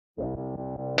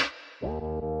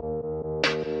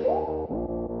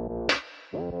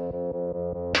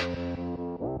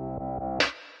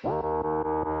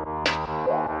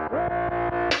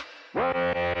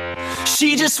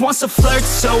She just wants to flirt,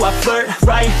 so I flirt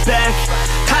right back.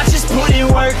 I just put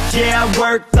in work, yeah, I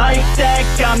work like that.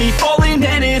 Got me falling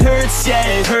and it hurts, yeah,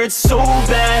 it hurts so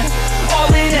bad. All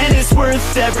in and it's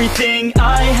worth everything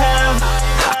I have.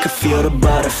 I could feel the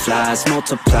butterflies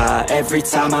multiply every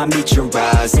time I meet your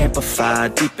eyes.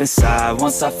 Amplified deep inside,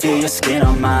 once I feel your skin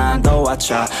on mine. Though I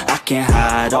try, I can't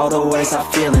hide all the ways I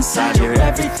feel inside. You're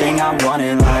everything I want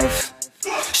in life.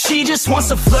 She just wants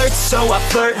to flirt, so I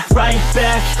flirt right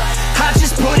back. I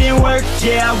just put in work,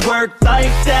 yeah, I work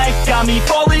like that. Got me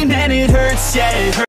falling and it hurts, yeah, it hurts.